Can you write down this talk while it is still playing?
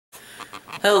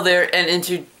Hello there, and in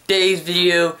today's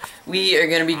video we are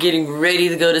going to be getting ready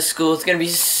to go to school. It's going to be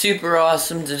super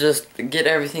awesome to just get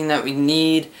everything that we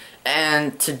need,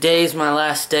 and today's my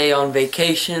last day on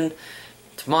vacation.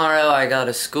 Tomorrow I go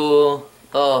to school.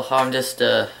 Oh, I'm just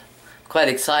quite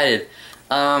excited.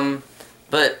 But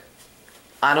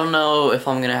I don't know if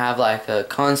I'm going to have like a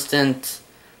constant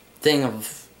thing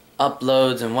of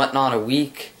uploads and whatnot a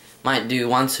week. Might do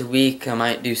once a week, I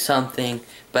might do something,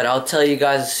 but I'll tell you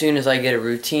guys as soon as I get a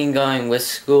routine going with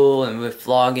school and with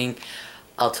vlogging.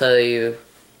 I'll tell you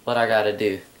what I gotta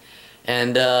do.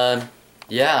 And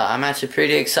yeah, I'm actually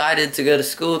pretty excited to go to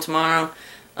school tomorrow,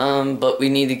 but we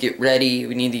need to get ready,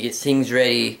 we need to get things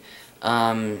ready.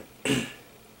 Yeah,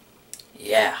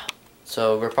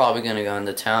 so we're probably gonna go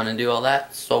into town and do all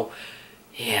that, so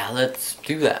yeah, let's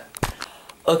do that.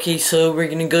 Okay, so we're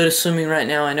gonna go to swimming right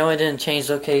now. I know I didn't change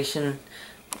location.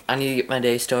 I need to get my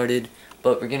day started,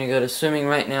 but we're gonna go to swimming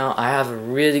right now. I have a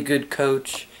really good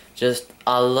coach.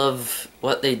 I love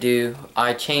what they do.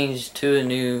 I changed to a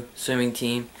new swimming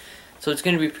team, so it's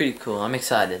gonna be pretty cool. I'm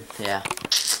excited, yeah.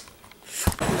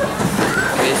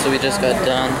 Okay, so we just got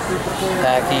done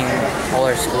packing all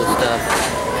our school stuff.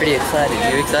 Pretty excited.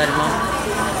 You excited, Mom?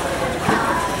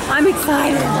 I'm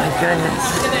excited. Oh my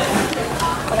goodness.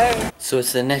 So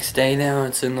it's the next day now,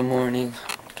 it's in the morning,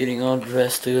 getting all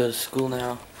dressed to go to school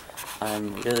now.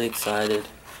 I'm really excited.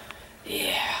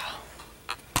 Yeah.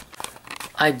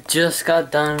 I just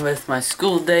got done with my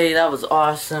school day, that was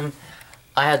awesome.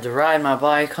 I had to ride my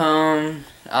bike home,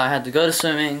 I had to go to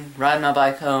swimming, ride my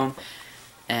bike home,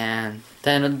 and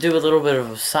then do a little bit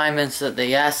of assignments that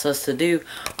they asked us to do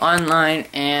online,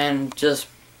 and just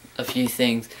a few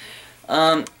things.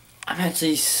 I'm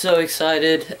actually so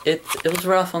excited. It was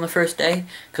rough on the first day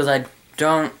because I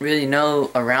don't really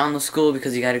know around the school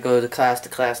because you got to go to class to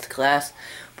class to class.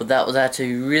 But that was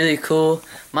actually really cool.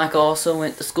 Michael also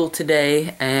went to school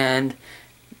today, and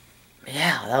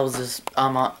yeah, that was just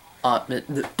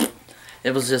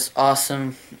it was just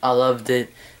awesome. I loved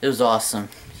it. It was awesome.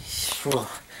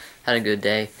 Had a good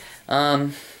day.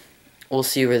 We'll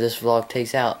see where this vlog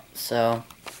takes out. So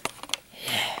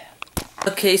yeah.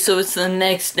 Okay, so it's the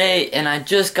next day, and I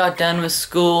just got done with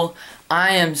school.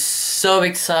 I am so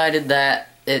excited that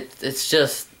it's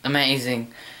just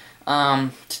amazing.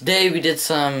 Today we did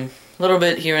some little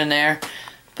bit here and there,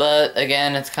 but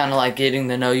again, it's kind of like getting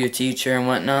to know your teacher and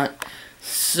whatnot.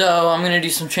 So I'm gonna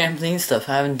do some trampoline stuff.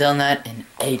 I haven't done that in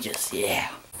ages. Yeah.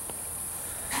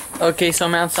 Okay, so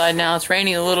I'm outside now. It's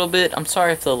raining a little bit. I'm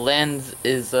sorry if the lens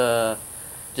is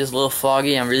just a little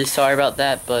foggy. I'm really sorry about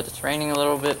that, but it's raining a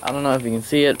little bit. I don't know if you can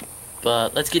see it,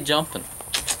 but let's get jumping.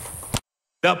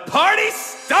 The party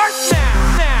starts now!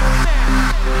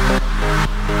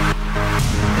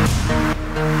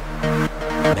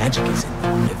 Magic is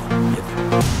in the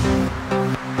rhythm.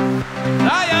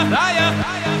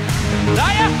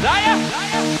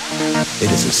 It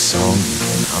is a song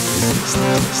you cannot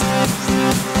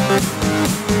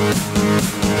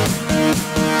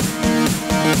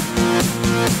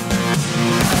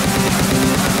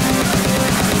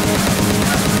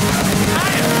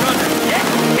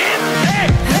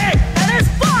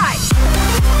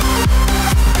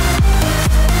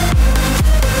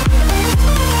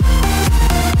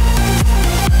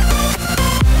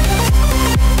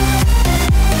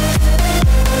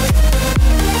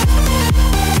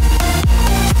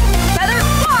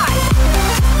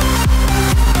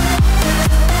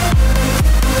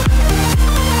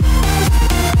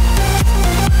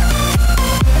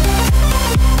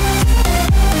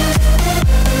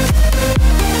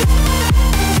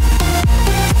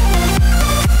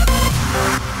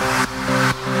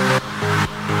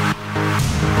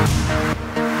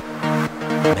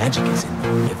Magic is in the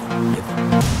rhythm.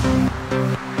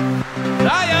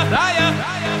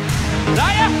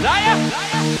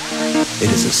 It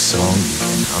is a song you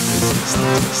cannot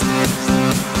resist.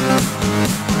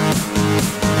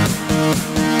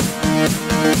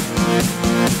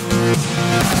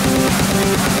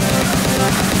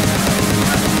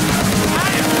 I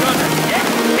am gonna get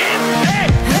in.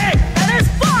 Hey, let us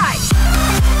fly!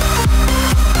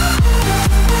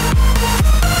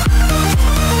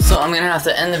 So I'm gonna have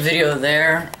to end the video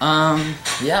there.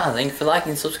 Yeah, thank you for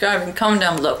liking, subscribing, comment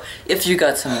down below if you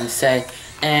got something to say,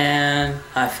 and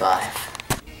high five.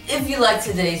 If you liked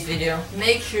today's video,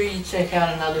 make sure you check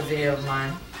out another video of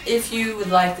mine. If you would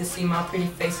like to see my pretty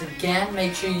face again,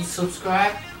 make sure you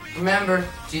subscribe. Remember,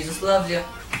 Jesus loves you.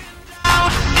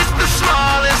 It's the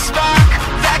smallest spark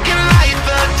that can light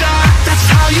the dark. That's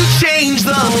how you change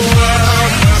the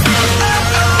world.